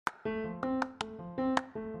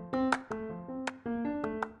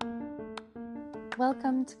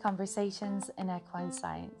Welcome to Conversations in Equine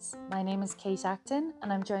Science. My name is Kate Acton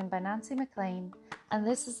and I'm joined by Nancy McLean, and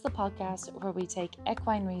this is the podcast where we take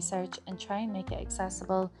equine research and try and make it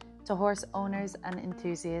accessible to horse owners and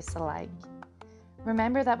enthusiasts alike.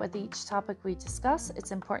 Remember that with each topic we discuss,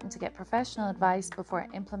 it's important to get professional advice before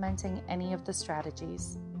implementing any of the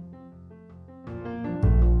strategies.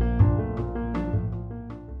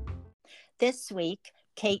 This week,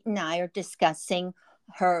 Kate and I are discussing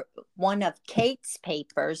one of Kate's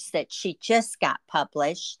papers that she just got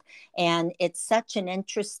published, and it's such an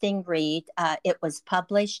interesting read. It was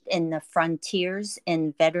published in the Frontiers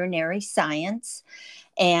in Veterinary Science,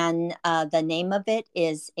 and the name of it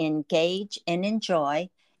is Engage and Enjoy: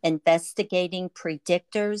 Investigating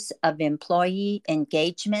Predictors of Employee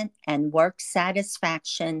Engagement and Work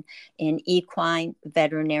Satisfaction in Equine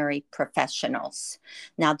Veterinary Professionals.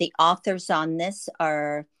 Now, the authors on this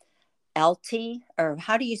are Elty, or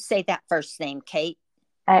how do you say that first name, Kate?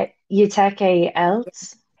 Yuteke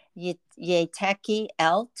Elt. Yuteke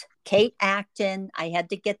Elt, Kate Acton, I had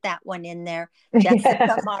to get that one in there,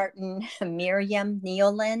 Jessica Martin, Miriam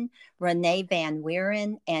Nealon, Renee Van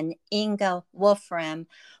Wieren, and Inga Wolfram,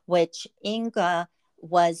 which Inga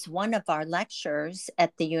was one of our lecturers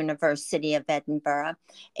at the University of Edinburgh.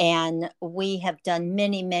 And we have done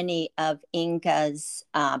many of Inga's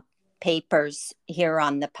papers here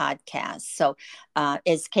on the podcast. So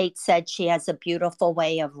as Kate said, she has a beautiful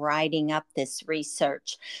way of writing up this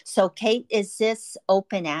research. So Kate, is this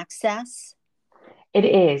open access? It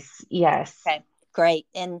is, yes. Okay, great.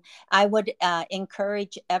 And I would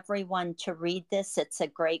encourage everyone to read this. It's a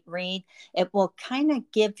great read. It will kind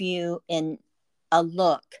of give you a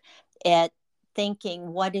look at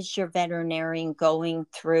thinking, what is your veterinarian going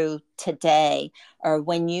through today or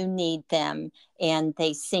when you need them and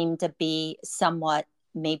they seem to be somewhat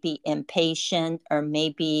maybe impatient, or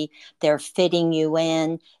maybe they're fitting you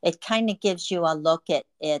in. It kind of gives you a look at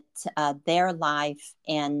their life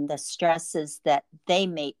and the stresses that they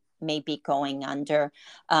may be going under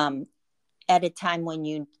at a time when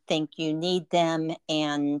you think you need them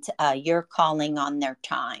and you're calling on their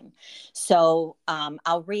time. So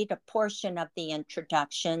I'll read a portion of the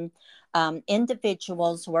introduction.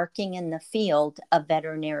 Individuals working in the field of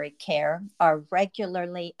veterinary care are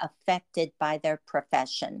regularly affected by their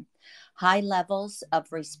profession. High levels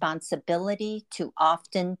of responsibility to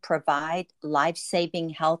often provide life-saving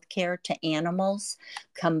health care to animals,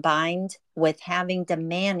 combined with having to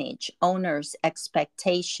manage owners'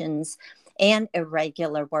 expectations and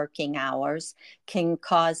irregular working hours, can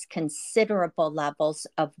cause considerable levels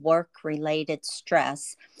of work-related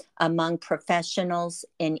stress among professionals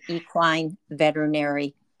in equine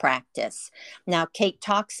veterinary practice. Now, Kate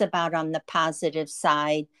talks about, on the positive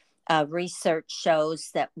side, research shows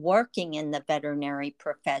that working in the veterinary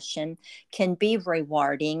profession can be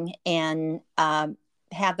rewarding and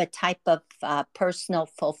have a type of personal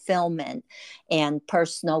fulfillment and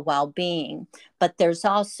personal well-being. But there's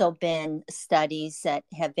also been studies that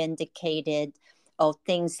have indicated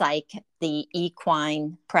things like the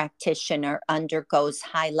equine practitioner undergoes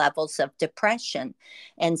high levels of depression.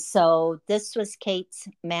 And so this was Kate's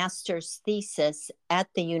master's thesis at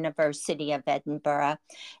the University of Edinburgh.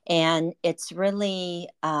 And it's really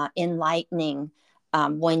enlightening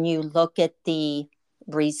when you look at the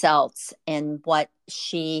results and what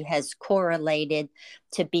she has correlated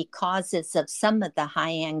to be causes of some of the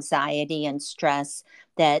high anxiety and stress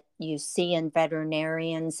that you see in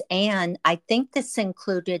veterinarians. And I think this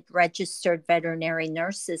included registered veterinary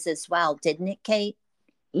nurses as well, didn't it, Kate?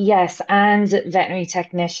 Yes, and veterinary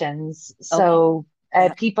technicians. So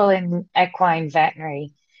people in equine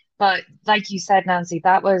veterinary. But like you said, Nancy,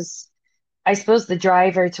 that was, I suppose, the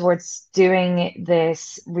driver towards doing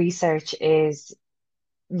this research is,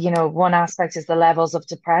 one aspect is the levels of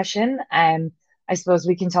depression. I suppose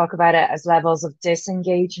we can talk about it as levels of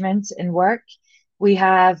disengagement in work. We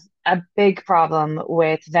have a big problem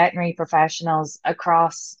with veterinary professionals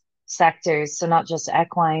across sectors, so not just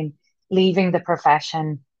equine, leaving the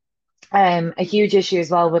profession. A huge issue as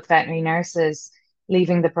well with veterinary nurses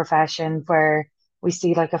leaving the profession, where we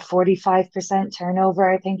see like a 45% turnover,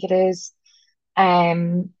 I think it is,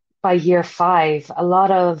 by year 5. A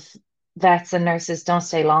lot of vets and nurses don't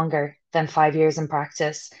stay longer than 5 years in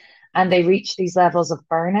practice, and they reach these levels of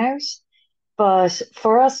burnout. But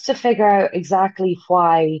for us to figure out exactly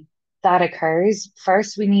why that occurs,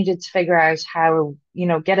 first we needed to figure out how,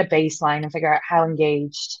 get a baseline and figure out how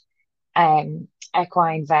engaged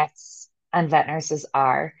equine vets and vet nurses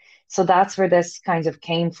are. So that's where this kind of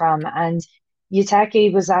came from. And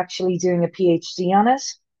Yuteke was actually doing a PhD on it.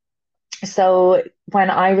 So when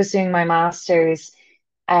I was doing my master's,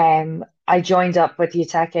 I joined up with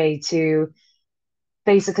UTECE to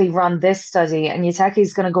basically run this study, and UTECE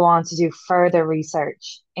is going to go on to do further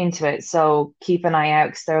research into it. So keep an eye out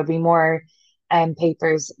because there will be more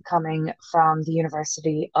papers coming from the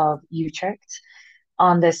University of Utrecht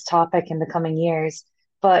on this topic in the coming years.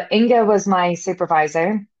 But Inga was my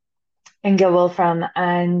supervisor, Inga Wolfram,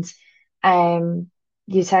 and um,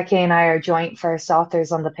 UTECE and I are joint first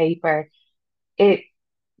authors on the paper. It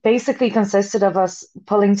basically consisted of us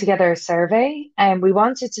pulling together a survey, and we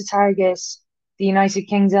wanted to target the United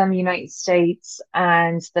Kingdom, United States,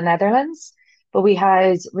 and the Netherlands. But we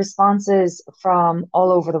had responses from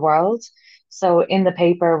all over the world. So in the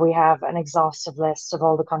paper, we have an exhaustive list of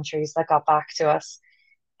all the countries that got back to us.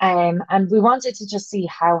 And we wanted to just see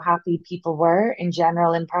how happy people were in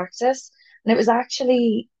general in practice. And it was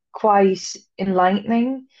actually quite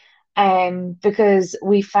enlightening, because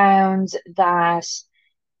we found that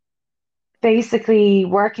basically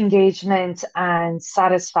work engagement and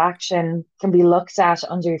satisfaction can be looked at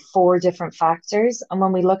under four different factors. And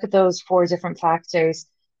when we look at those four different factors,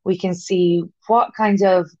 we can see what kind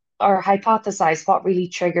of, or hypothesize what really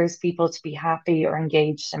triggers people to be happy or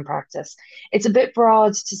engaged in practice. It's a bit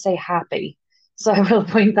broad to say happy, so I will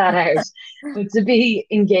point that out, but to be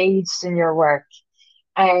engaged in your work.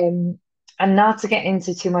 Um, and not to get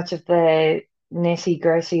into too much of the nitty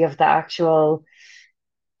gritty of the actual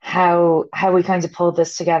how we kind of pulled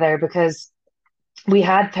this together, because we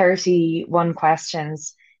had 31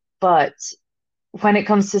 questions, but when it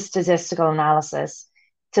comes to statistical analysis,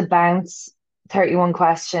 to bounce 31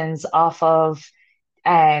 questions off of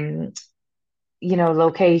um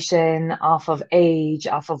location, off of age,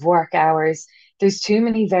 off of work hours, there's too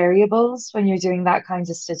many variables when you're doing that kind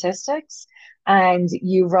of statistics, and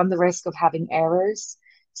you run the risk of having errors.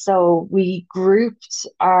 So we grouped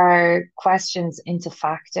our questions into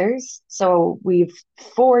factors. So we've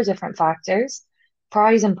four different factors: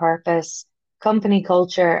 pride and purpose, company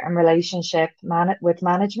culture and relationship with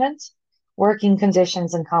management, working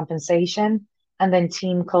conditions and compensation, and then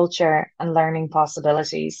team culture and learning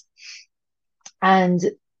possibilities. And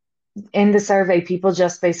in the survey, people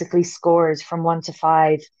just basically scored from 1 to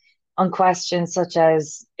 5 on questions such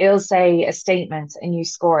as, it'll say a statement and you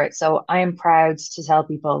score it. So I am proud to tell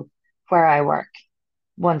people where I work,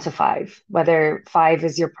 1 to 5, whether 5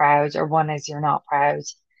 is you're proud or 1 is you're not proud.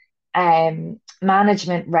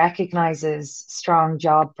 Management recognizes strong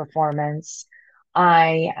job performance.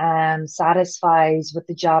 I am satisfied with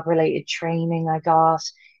the job related training I got.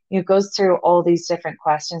 It goes through all these different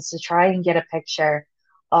questions to try and get a picture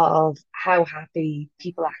of how happy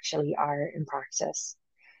people actually are in practice.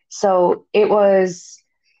 So it was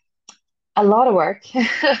a lot of work,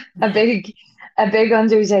 a big, a big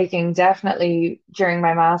undertaking, definitely during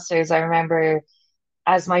my master's. I remember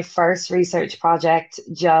as my first research project,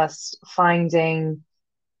 just finding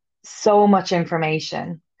so much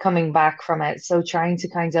information coming back from it. So trying to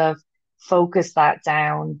kind of focus that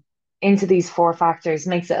down into these four factors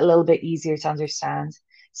makes it a little bit easier to understand.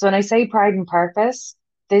 So when I say pride and purpose,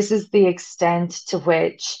 this is the extent to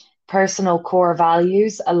which personal core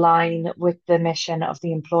values align with the mission of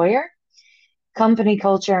the employer. Company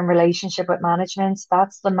culture and relationship with management,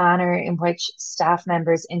 that's the manner in which staff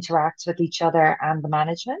members interact with each other and the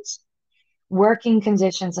management. Working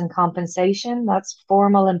conditions and compensation, that's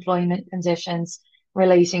formal employment conditions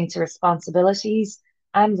relating to responsibilities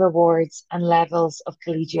and rewards and levels of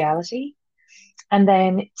collegiality. And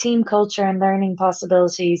then team culture and learning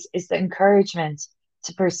possibilities is the encouragement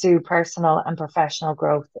to pursue personal and professional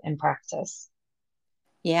growth in practice.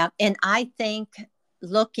 Yeah. And I think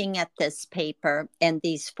looking at this paper and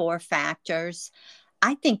these four factors,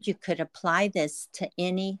 I think you could apply this to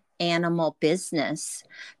any animal business,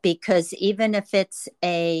 because even if it's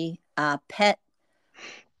a pet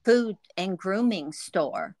food and grooming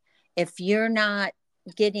store, if you're not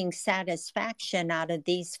getting satisfaction out of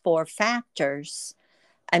these four factors,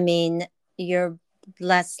 I mean, you're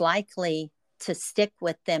less likely to stick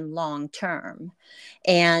with them long term.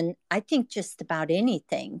 And I think just about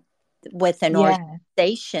anything with an Yeah.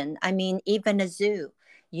 organization, I mean, even a zoo,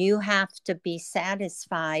 you have to be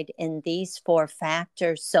satisfied in these four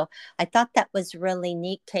factors. So I thought that was really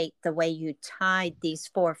neat, Kate, the way you tied these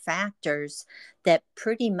four factors that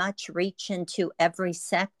pretty much reach into every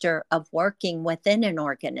sector of working within an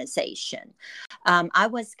organization. I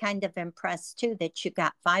was kind of impressed too that you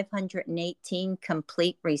got 518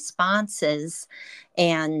 complete responses,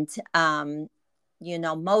 and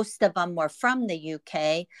most of them were from the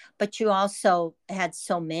UK, but you also had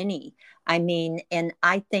so many. I mean, and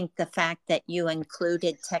I think the fact that you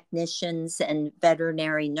included technicians and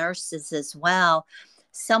veterinary nurses as well,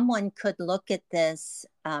 someone could look at this,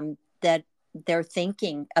 that they're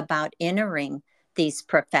thinking about entering these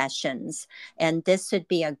professions. And this would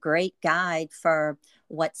be a great guide for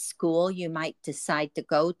what school you might decide to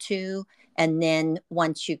go to. And then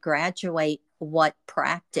once you graduate, what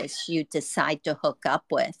practice you decide to hook up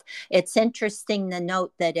with. It's interesting to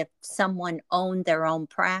note that if someone owned their own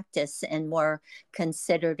practice and were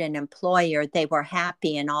considered an employer, they were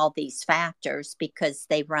happy in all these factors because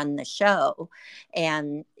they run the show.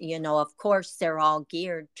 And, of course, they're all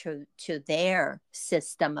geared to their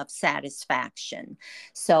system of satisfaction.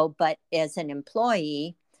 So, but as an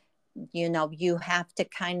employee, you have to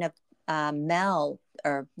kind of meld,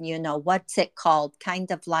 or what's it called,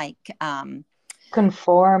 kind of like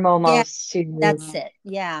Conform yeah, almost to that's it.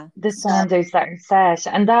 Yeah. the So, standards that are set.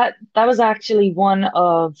 And that was actually one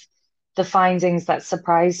of the findings that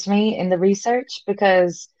surprised me in the research,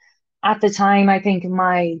 because at the time, I think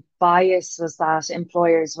my bias was that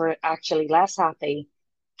employers were actually less happy,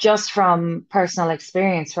 just from personal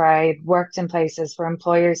experience, where I worked in places where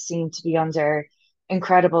employers seemed to be under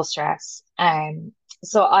incredible stress.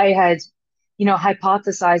 So I had,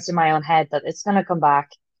 hypothesized in my own head that it's going to come back.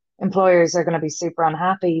 Employers are going to be super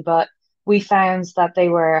unhappy, but we found that they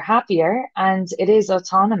were happier, and it is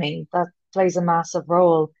autonomy that plays a massive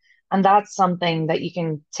role. And that's something that you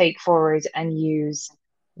can take forward and use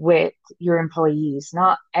with your employees.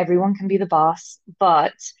 Not everyone can be the boss,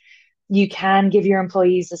 but you can give your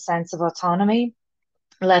employees a sense of autonomy,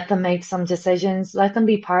 let them make some decisions, let them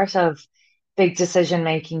be part of big decision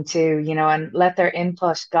making too, and let their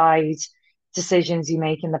input guide decisions you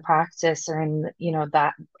make in the practice or in,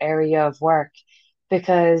 that area of work,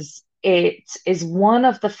 because it is one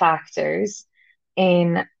of the factors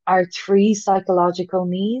in our three psychological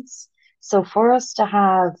needs. So for us to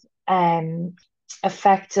have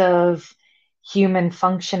effective human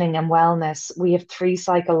functioning and wellness, we have three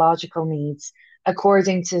psychological needs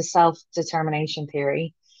according to self-determination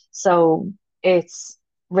theory. So it's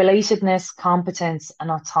relatedness, competence,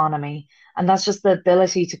 and autonomy. And that's just the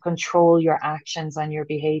ability to control your actions and your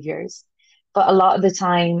behaviors. But a lot of the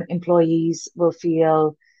time, employees will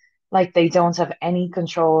feel like they don't have any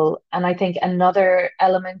control. And I think another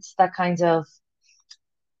element that kind of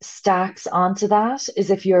stacks onto that is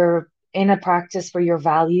if you're in a practice where your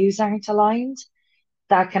values aren't aligned,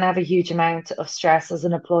 that can have a huge amount of stress as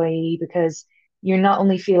an employee, because you not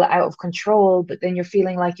only feel out of control, but then you're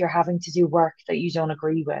feeling like you're having to do work that you don't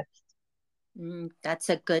agree with. That's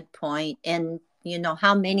a good point. And,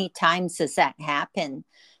 how many times does that happen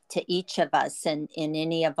to each of us in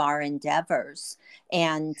any of our endeavors?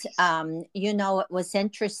 And, it was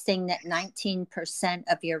interesting that 19%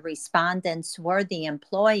 of your respondents were the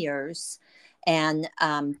employers, and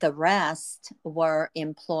the rest were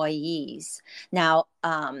employees. Now,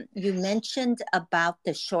 you mentioned about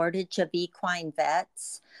the shortage of equine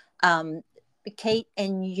vets. Kate,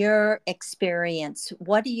 in your experience,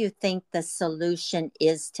 what do you think the solution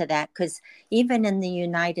is to that? Because even in the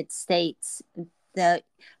United States, the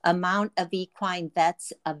amount of equine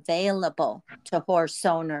vets available to horse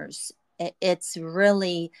owners, it's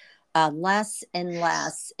really less and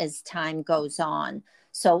less as time goes on.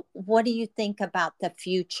 So, what do you think about the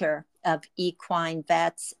future of equine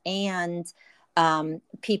vets and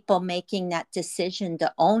people making that decision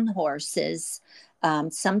to own horses?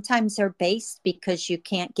 Sometimes they're based because you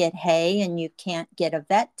can't get hay and you can't get a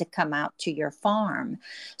vet to come out to your farm.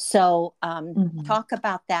 So, Mhm. talk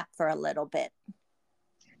about that for a little bit.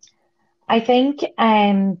 I think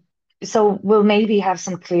so we'll maybe have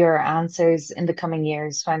some clearer answers in the coming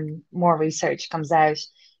years when more research comes out.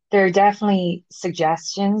 There are definitely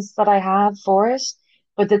suggestions that I have for it,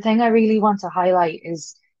 but the thing I really want to highlight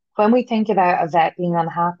is when we think about a vet being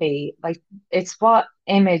unhappy, like it's what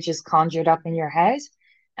image is conjured up in your head.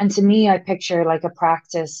 And to me, I picture like a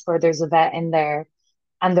practice where there's a vet in there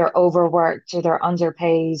and they're overworked or they're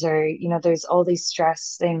underpaid, or there's all these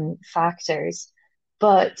stressing factors.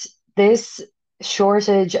 But this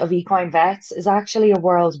shortage of equine vets is actually a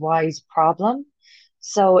worldwide problem.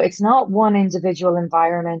 So it's not one individual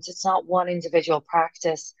environment, it's not one individual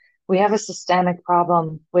practice. We have a systemic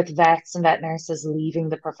problem with vets and vet nurses leaving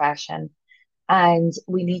the profession, and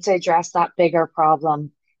we need to address that bigger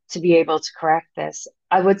problem to be able to correct this.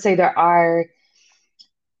 I would say there are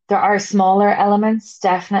smaller elements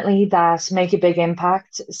definitely that make a big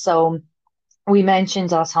impact. So we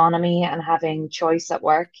mentioned autonomy and having choice at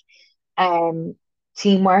work. Um,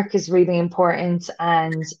 Teamwork is really important,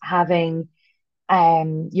 and having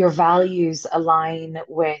your values align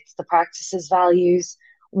with the practice's values.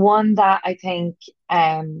 One that I think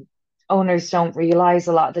owners don't realize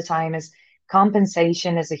a lot of the time is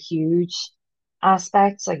compensation is a huge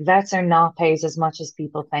aspect. Like vets are not paid as much as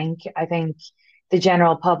people think. I think the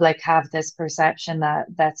general public have this perception that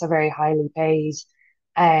vets are very highly paid.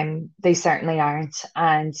 They certainly aren't.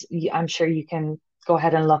 And I'm sure you can go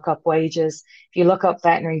ahead and look up wages. If you look up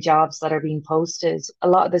veterinary jobs that are being posted, a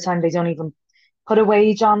lot of the time they don't even put a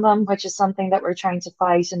wage on them, which is something that we're trying to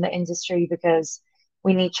fight in the industry because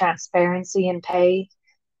we need transparency in pay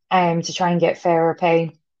to try and get fairer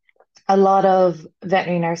pay. A lot of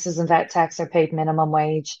veterinary nurses and vet techs are paid minimum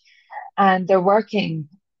wage and they're working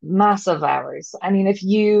massive hours. I mean, if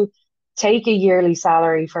you take a yearly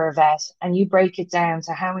salary for a vet and you break it down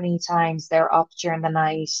to how many times they're up during the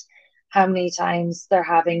night, how many times they're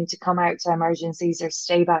having to come out to emergencies or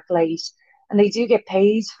stay back late, and they do get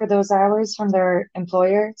paid for those hours from their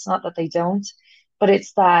employer. It's not that they don't, but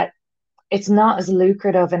it's that it's not as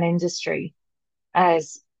lucrative an industry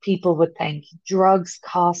as people would think. Drugs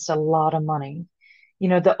cost a lot of money. You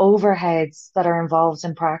know, the overheads that are involved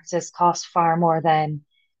in practice cost far more than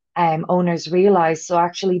owners realize. So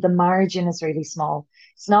actually, the margin is really small.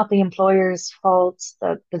 It's not the employer's fault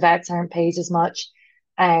that the vets aren't paid as much.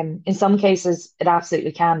 In some cases, it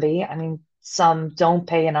absolutely can be. I mean, some don't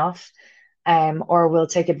pay enough, or will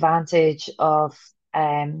take advantage of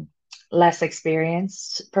less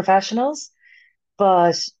experienced professionals.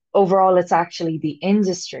 But overall, it's actually the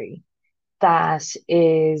industry that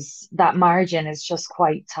margin is just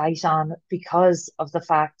quite tight on because of the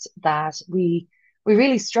fact that we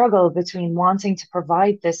really struggle between wanting to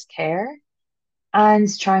provide this care and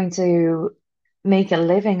trying to make a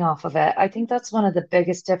living off of it. I think that's one of the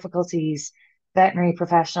biggest difficulties veterinary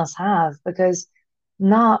professionals have because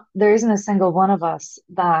not there isn't a single one of us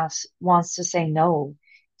that wants to say no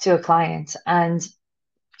to a client. And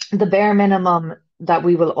the bare minimum that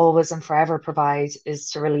we will always and forever provide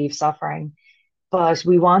is to relieve suffering. But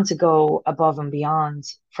we want to go above and beyond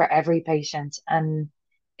for every patient. And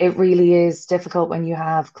it really is difficult when you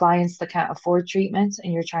have clients that can't afford treatment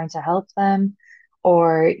and you're trying to help them,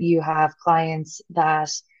 or you have clients that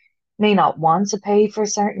may not want to pay for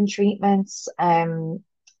certain treatments,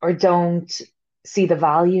 or don't see the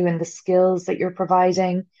value in the skills that you're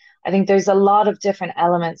providing. I think there's a lot of different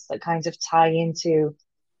elements that kind of tie into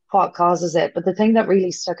what causes it. But the thing that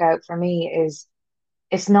really stuck out for me is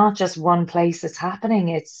it's not just one place it's happening.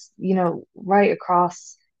 It's, you know, right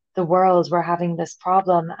across the world, we're having this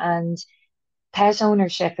problem, and pet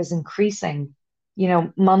ownership is increasing, you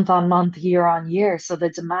know, month on month, year on year. So the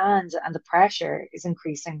demand and the pressure is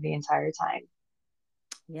increasing the entire time.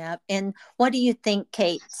 Yeah. And what do you think,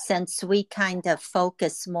 Kate, since we kind of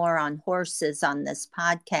focus more on horses on this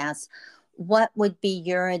podcast, what would be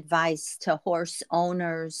your advice to horse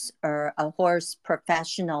owners or a horse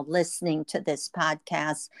professional listening to this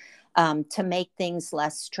podcast to make things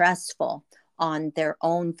less stressful on their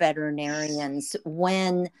own veterinarians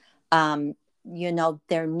when,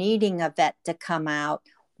 they're needing a vet to come out?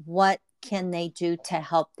 What can they do to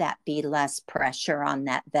help that be less pressure on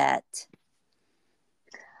that vet?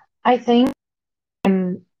 I think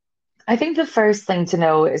I think the first thing to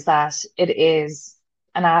know is that it is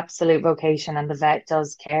an absolute vocation and the vet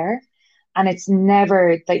does care. And it's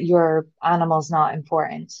never that your animal's not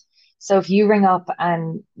important. So if you ring up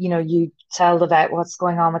and, you know, you tell the vet what's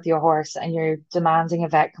going on with your horse and you're demanding a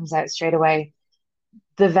vet comes out straight away,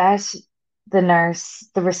 the vet, the nurse,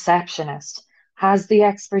 the receptionist has the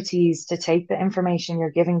expertise to take the information you're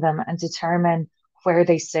giving them and determine where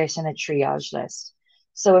they sit in a triage list.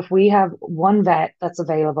 So if we have one vet that's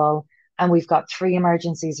available and we've got three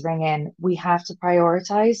emergencies ring in, we have to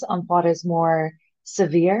prioritize on what is more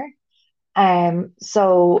severe.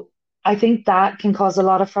 So I think that can cause a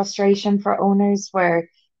lot of frustration for owners where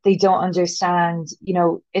they don't understand, you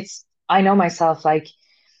know, I know myself, like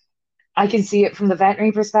I can see it from the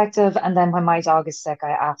veterinary perspective. And then when my dog is sick,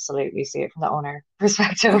 I absolutely see it from the owner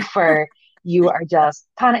perspective where you are just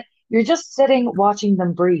panic. You're just sitting watching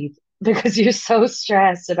them breathe because you're so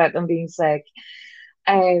stressed about them being sick.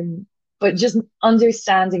 But just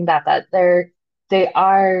understanding they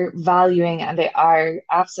are valuing and they are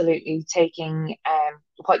absolutely taking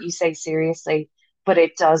what you say seriously, but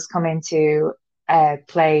it does come into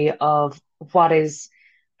play of what is,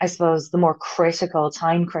 I suppose, the more critical,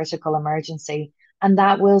 time critical emergency. And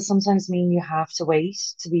that will sometimes mean you have to wait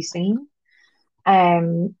to be seen.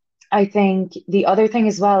 I think the other thing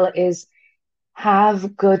as well is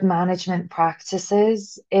have good management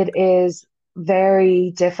practices. It is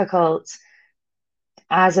very difficult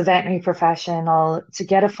as a veterinary professional, to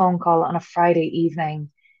get a phone call on a Friday evening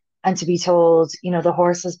and to be told, the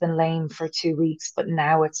horse has been lame for 2 weeks, but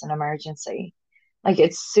now it's an emergency. Like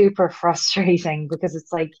it's super frustrating because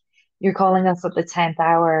it's like you're calling us at the 10th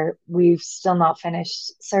hour. We've still not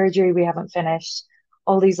finished surgery. We haven't finished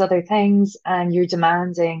all these other things. And you're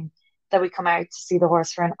demanding that we come out to see the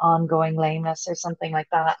horse for an ongoing lameness or something like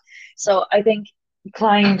that. So I think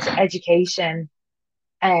client education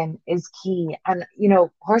is key. And,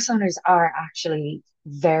 horse owners are actually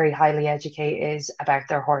very highly educated about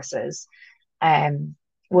their horses. Um,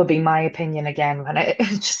 will be my opinion again when it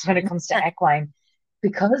just when it comes to equine,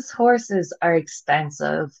 because horses are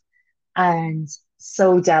expensive and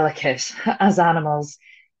so delicate as animals.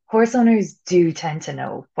 Horse owners do tend to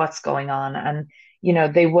know what's going on, and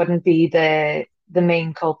they wouldn't be the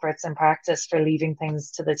main culprits in practice for leaving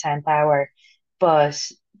things to the 10th hour, but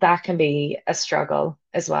that can be a struggle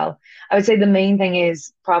as well. I would say the main thing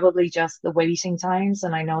is probably just the waiting times,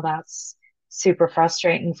 and I know that's super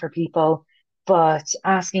frustrating for people, but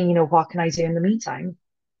asking, what can I do in the meantime?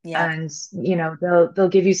 Yeah. And they'll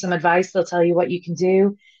give you some advice, they'll tell you what you can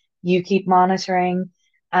do, you keep monitoring.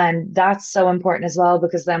 And that's so important as well,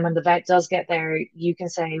 because then when the vet does get there, you can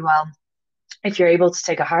say, well, if you're able to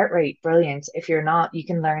take a heart rate, brilliant. If you're not, you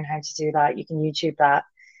can learn how to do that, you can YouTube that,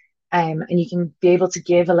 and you can be able to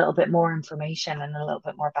give a little bit more information and a little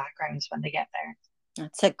bit more background when they get there.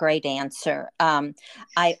 That's a great answer.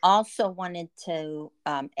 I also wanted to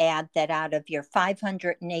add that out of your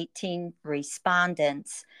 518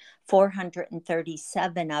 respondents,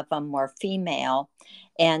 437 of them were female.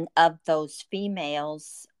 And of those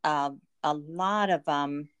females, a lot of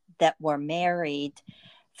them that were married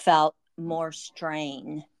felt more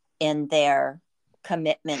strain in their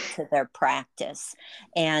commitment to their practice.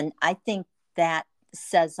 And I think that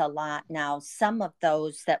says a lot. Now, some of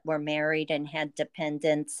those that were married and had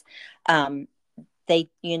dependents, it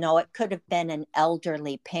could have been an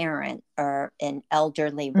elderly parent or an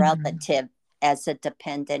elderly relative as a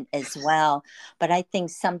dependent as well. But I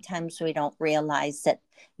think sometimes we don't realize that,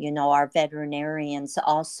 our veterinarians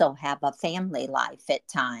also have a family life at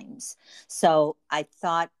times. So I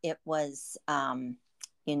thought it was,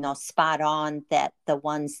 spot on that the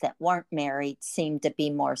ones that weren't married seemed to be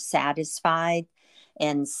more satisfied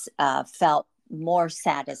and felt more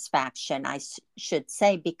satisfaction, I should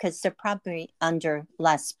say, because they're probably under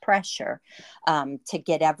less pressure to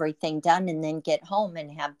get everything done and then get home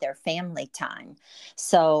and have their family time.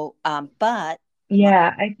 So,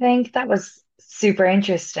 yeah, I think that was super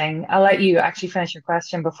interesting. I'll let you actually finish your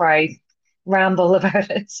question before I ramble about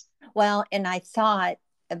it. Well, and I thought,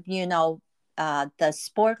 the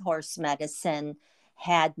sport horse medicine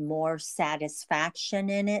had more satisfaction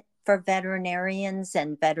in it for veterinarians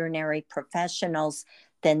and veterinary professionals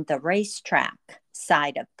than the racetrack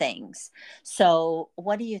side of things. So,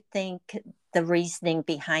 what do you think the reasoning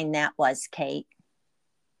behind that was, Kate?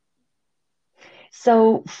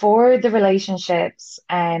 So for the relationships,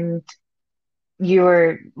 you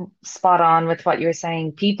were spot on with what you were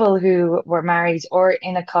saying. People who were married or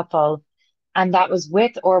in a couple, and that was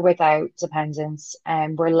with or without dependents,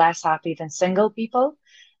 were less happy than single people.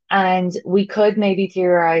 And we could maybe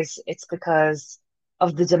theorize it's because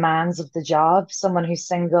of the demands of the job. Someone who's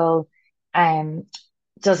single um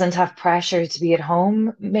doesn't have pressure to be at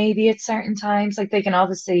home maybe at certain times. Like they can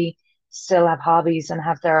obviously still have hobbies and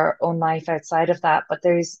have their own life outside of that, but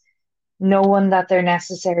there's no one that they're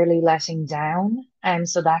necessarily letting down. And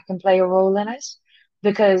so that can play a role in it.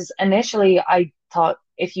 Because initially I thought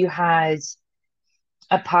if you had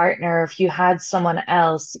a partner, if you had someone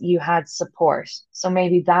else, you had support. So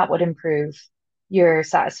maybe that would improve your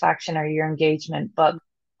satisfaction or your engagement. But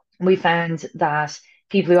we found that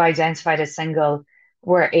people who identified as single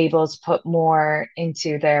were able to put more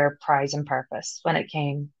into their pride and purpose when it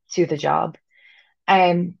came to the job.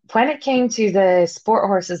 When it came to the sport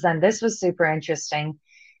horses, then this was super interesting.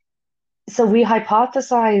 So we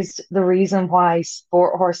hypothesized the reason why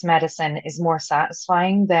sport horse medicine is more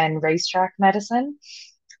satisfying than racetrack medicine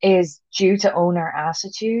is due to owner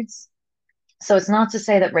attitudes. So it's not to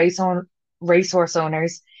say that racehorse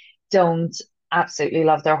owners don't absolutely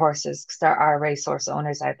love their horses, because there are racehorse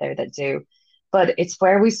owners out there that do. But it's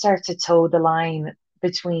where we start to toe the line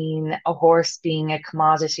between a horse being a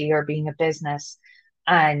commodity or being a business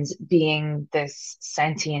and being this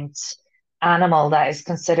sentient animal that is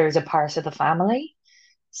considered a part of the family.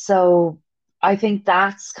 So I think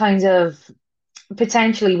that's kind of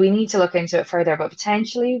potentially, we need to look into it further, but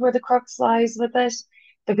potentially where the crux lies with it,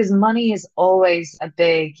 because money is always a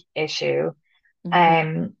big issue.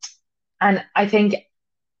 Mm-hmm. And I think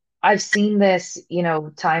I've seen this,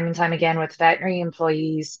 time and time again with veterinary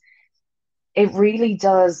employees. It really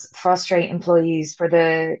does frustrate employees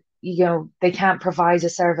they can't provide a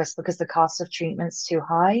service because the cost of treatment's too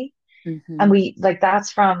high. And Hmm.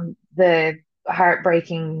 that's from the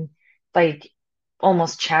heartbreaking, like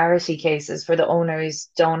almost charity cases where the owners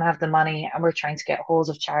don't have the money and we're trying to get hold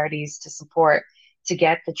of charities to support to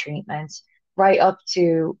get the treatment, right up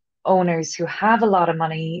to owners who have a lot of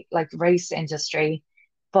money, like the race industry,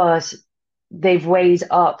 but they've weighed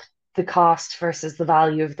up the cost versus the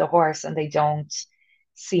value of the horse and they don't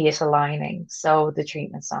see it aligning. So the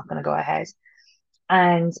treatment's not going to go ahead.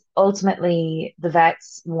 And ultimately, the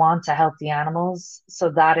vets want to help the animals.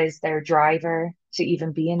 So that is their driver to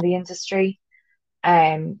even be in the industry.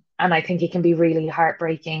 And I think it can be really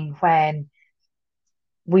heartbreaking when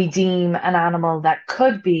we deem an animal that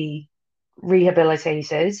could be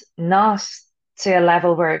rehabilitated, not to a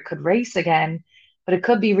level where it could race again, but it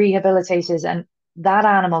could be rehabilitated and that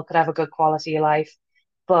animal could have a good quality of life,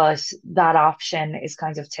 but that option is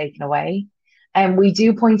kind of taken away. And we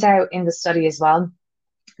do point out in the study as well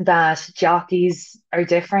that jockeys are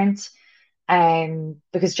different,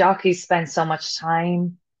 because jockeys spend so much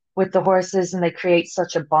time with the horses and they create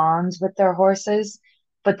such a bond with their horses,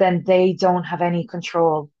 but then they don't have any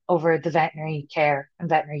control over the veterinary care and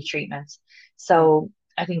veterinary treatment. Yeah. So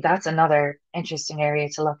I think that's another interesting area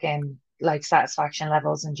to look in, like satisfaction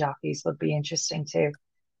levels in jockeys would be interesting too.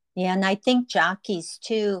 Yeah. And I think jockeys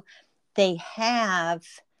too, they have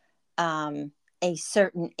um, a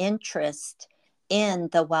certain interest in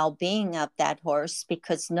the well being of that horse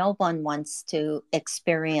because no one wants to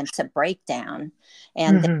experience a breakdown.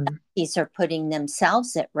 And the Hmm. jockeys are putting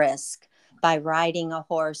themselves at risk by riding a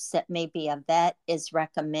horse that maybe a vet is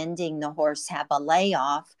recommending the horse have a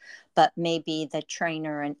layoff, but maybe the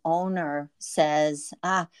trainer and owner says,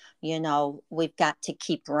 we've got to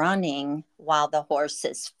keep running while the horse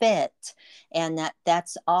is fit. And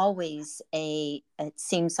that's always it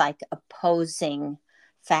seems like opposing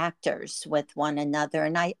factors with one another.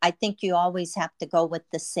 And I think you always have to go with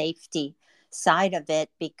the safety side of it,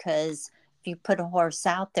 because if you put a horse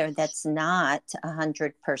out there that's not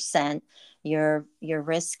 100%, you're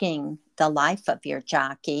risking the life of your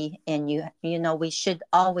jockey. And we should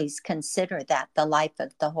always consider that, the life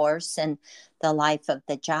of the horse and the life of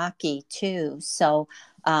the jockey too. So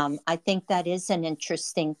I think that is an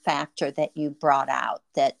interesting factor that you brought out,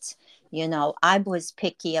 that, I was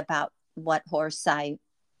picky about what horse I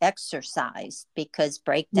exercised because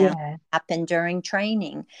breakdown Yeah. happen during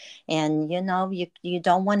training. And, you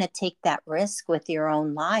don't want to take that risk with your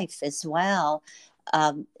own life as well.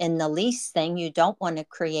 And the least thing, you don't want to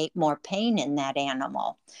create more pain in that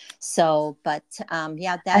animal. So, but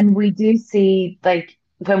yeah, that, And we do see, like,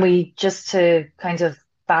 when we just to kind of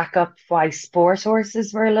back up why sport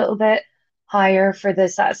horses were a little bit higher for the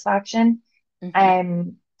satisfaction. mhm.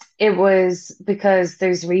 Um, it was because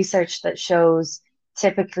there's research that shows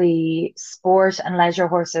typically sport and leisure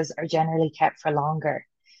horses are generally kept for longer.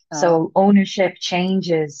 Oh, So ownership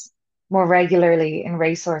changes more regularly in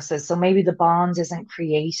racehorses. So maybe the bond isn't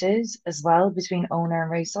created as well between owner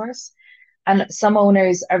and racehorse. And some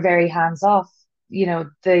owners are very hands off. They yeah.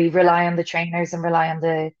 rely on the trainers and rely on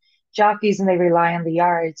the jockeys and they rely on the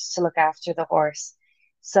yards to look after the horse.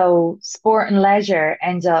 So sport and leisure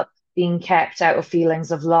end up being kept out of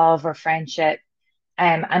feelings of love or friendship,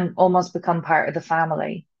 and almost become part of the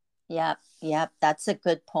family. Yep, yep, that's a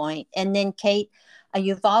good point. And then, Kate,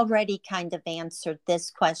 you've already kind of answered this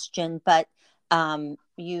question, but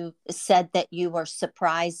you said that you were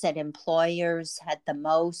surprised that employers had the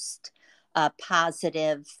most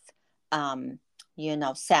positive, um,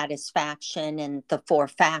 satisfaction in the four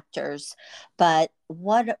factors. But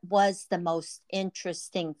what was the most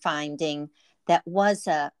interesting finding that was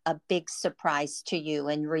a big surprise to you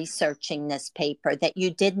in researching this paper that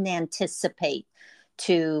you didn't anticipate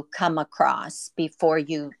to come across before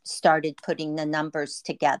you started putting the numbers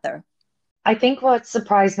together? I think what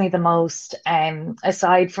surprised me the most,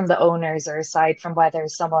 aside from the owners or aside from whether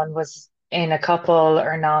someone was in a couple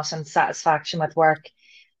or not and satisfaction with work,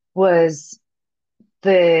 was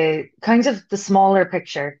the kind of the smaller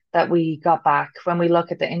picture that we got back when we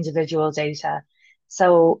look at the individual data.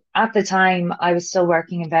 So at the time, I was still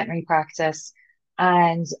working in veterinary practice,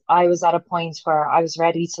 and I was at a point where I was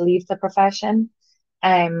ready to leave the profession.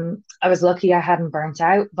 I was lucky I hadn't burnt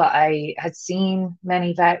out, but I had seen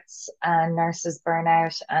many vets and nurses burn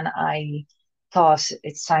out, and I thought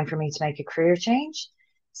it's time for me to make a career change.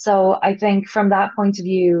 So I think from that point of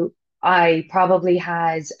view, I probably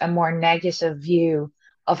had a more negative view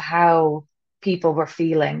of how people were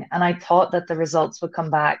feeling. And I thought that the results would come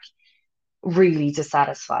back really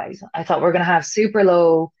dissatisfied. I thought we're going to have super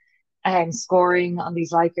low scoring on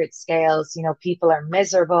these Likert scales. You know, people are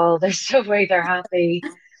miserable. There's no way they're happy.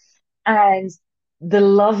 And the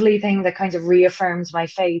lovely thing that kind of reaffirmed my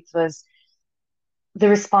faith was the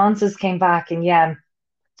responses came back, and yeah,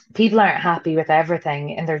 people aren't happy with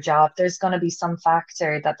everything in their job. There's going to be some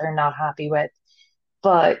factor that they're not happy with.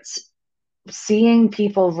 But seeing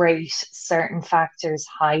people rate certain factors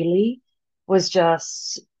highly was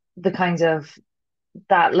just the kind of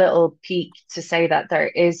that little peak to say that there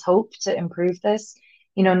is hope to improve this.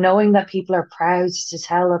 You know, knowing that people are proud to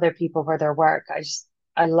tell other people where they work.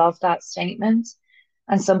 I love that statement.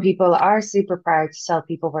 And some people are super proud to tell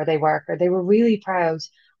people where they work, or they were really proud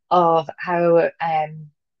of how,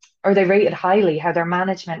 or they rated highly how their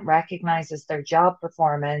management recognizes their job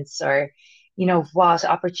performance, or, you know, what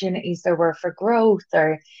opportunities there were for growth,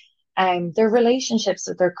 or their relationships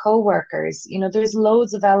with their co-workers. You know, there's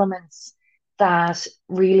loads of elements that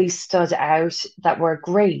really stood out that were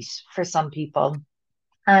great for some people.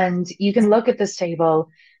 And you can look at this table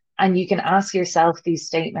and you can ask yourself these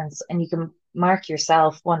statements and you can mark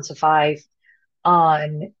yourself 1 to 5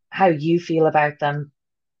 on how you feel about them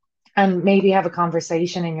and maybe have a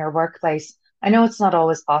conversation in your workplace. I know it's not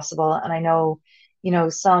always possible, and I know, you know,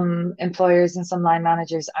 some employers and some line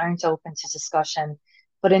managers aren't open to discussion,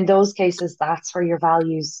 but in those cases, that's where your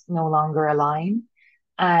values no longer align.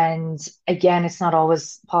 And again, it's not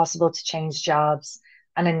always possible to change jobs.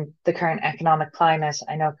 And in the current economic climate,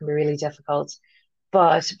 I know it can be really difficult,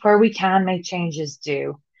 but where we can make changes,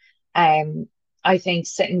 do. Um, I think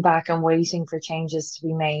sitting back and waiting for changes to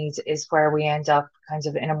be made is where we end up kind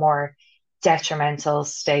of in a more detrimental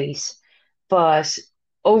state. But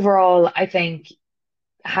overall, I think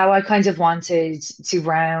how I kind of wanted to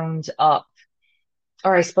round up,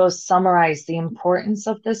 or I suppose summarize the importance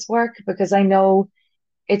of this work, because I know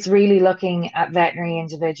it's really looking at veterinary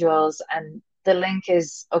individuals, and the link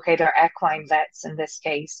is okay, they're equine vets in this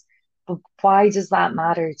case. But why does that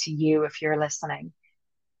matter to you if you're listening?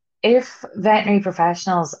 If veterinary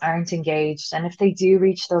professionals aren't engaged and if they do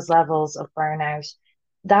reach those levels of burnout,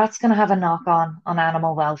 that's going to have a knock on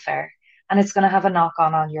animal welfare, and it's going to have a knock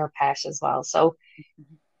on your pet as well. So,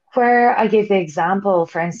 where I gave the example,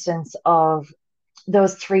 for instance, of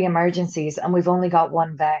those 3 emergencies and we've only got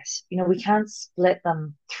one vet, you know, we can't split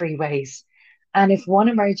them 3 ways. And if one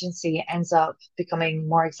emergency ends up becoming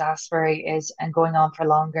more exasperated and going on for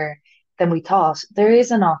longer than we thought, there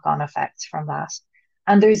is a knock on effect from that.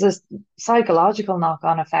 And there's a psychological knock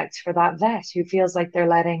on effect for that vet who feels like they're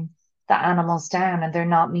letting the animals down and they're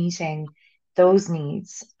not meeting those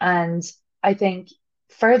needs. And I think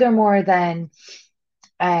furthermore than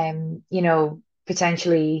you know,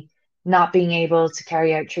 potentially not being able to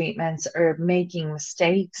carry out treatments or making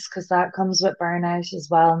mistakes, because that comes with burnout as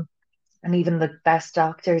well. And even the best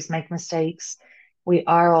doctors make mistakes. We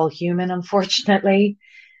are all human, unfortunately.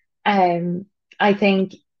 Um, I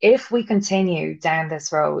think if we continue down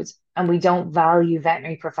this road and we don't value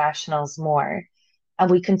veterinary professionals more, and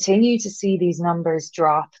we continue to see these numbers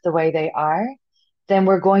drop the way they are, then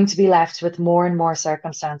we're going to be left with more and more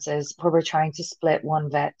circumstances where we're trying to split one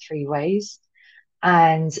vet 3 ways.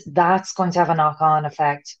 And that's going to have a knock on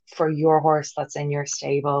effect for your horse that's in your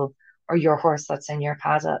stable or your horse that's in your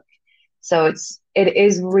paddock. So it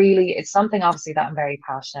is really, it's something obviously that I'm very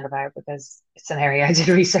passionate about because it's an area I did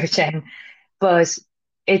research in, but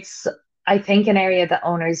it's, I think, an area that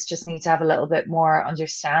owners just need to have a little bit more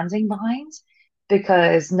understanding behind,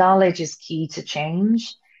 because knowledge is key to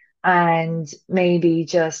change. And maybe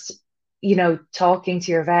just, you know, talking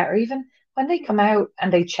to your vet, or even when they come out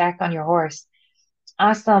and they check on your horse,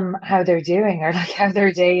 ask them how they're doing or like how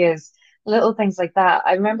their day is, little things like that.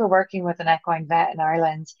 I remember working with an equine vet in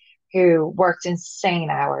Ireland who worked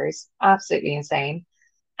insane hours, absolutely insane.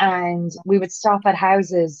 And we would stop at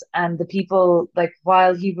houses, and the people, like,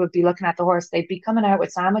 while he would be looking at the horse, they'd be coming out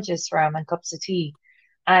with sandwiches for him and cups of tea.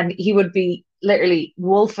 And he would be literally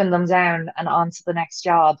wolfing them down and on to the next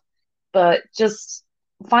job. But just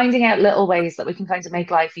finding out little ways that we can kind of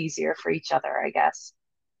make life easier for each other, I guess.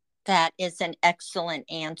 That is an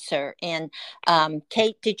excellent answer. And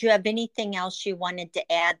Kate, did you have anything else you wanted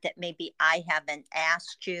to add that maybe I haven't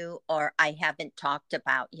asked you or I haven't talked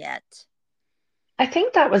about yet? I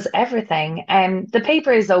think that was everything. The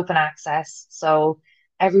paper is open access, so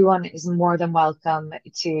everyone is more than welcome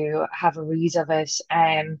to have a read of it.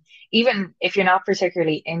 Even if you're not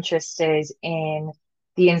particularly interested in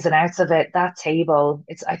the ins and outs of it, that table,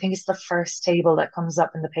 I think it's the first table that comes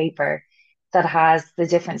up in the paper that has the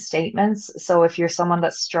different statements. So if you're someone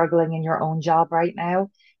that's struggling in your own job right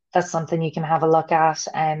now, that's something you can have a look at,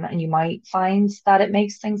 and you might find that it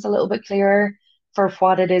makes things a little bit clearer for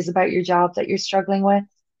what it is about your job that you're struggling with.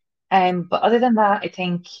 But other than that, I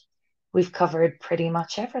think we've covered pretty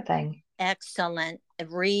much everything. Excellent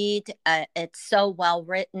read. It's so well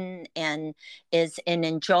written and is an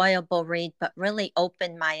enjoyable read, but really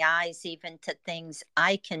opened my eyes even to things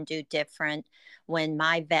I can do different when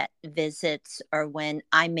my vet visits or when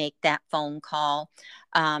I make that phone call.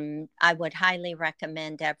 I would highly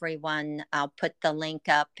recommend everyone. I'll put the link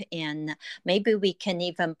up in. Maybe we can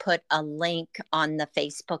even put a link on the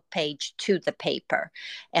Facebook page to the paper.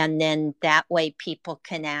 And then that way people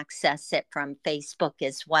can access it from Facebook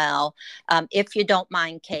as well. If you don't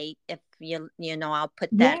mind, Kate, if I'll put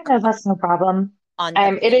that Yeah, no, that's no problem. on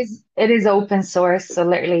the It page. is open source, so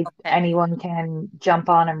literally Okay. anyone can jump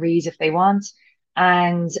on and read if they want.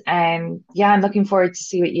 And yeah, I'm looking forward to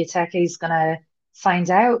see what Uteke is gonna find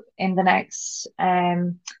out in the next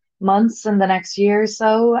months and the next year or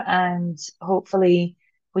so, and hopefully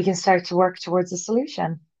we can start to work towards a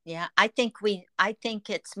solution. Yeah, I think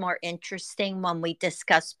it's more interesting when we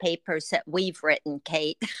discuss papers that we've written,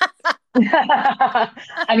 Kate.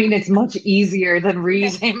 I mean, it's much easier than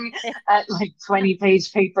reading a like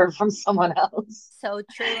 20-page paper from someone else. So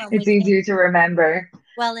true. And It's easier to remember.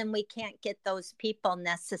 we can't get those people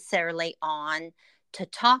necessarily on to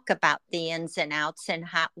talk about the ins and outs and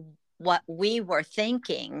how what we were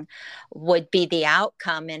thinking would be the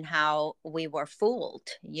outcome and how we were fooled,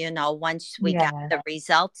 once we got Yeah. the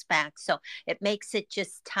results back. So it makes it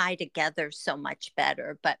just tie together so much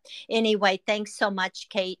better. But anyway, thanks so much,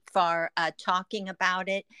 Kate, for talking about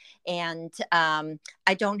it. And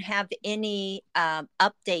I don't have any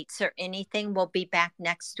updates or anything. We'll be back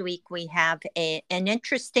next week. We have an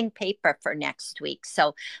interesting paper for next week.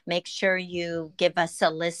 So make sure you give us a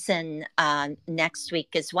listen next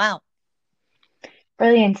week as well.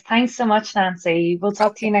 Brilliant. Thanks so much, Nancy. We'll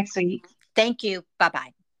talk to Okay. you next week. Thank you. Bye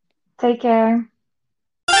bye. Take care.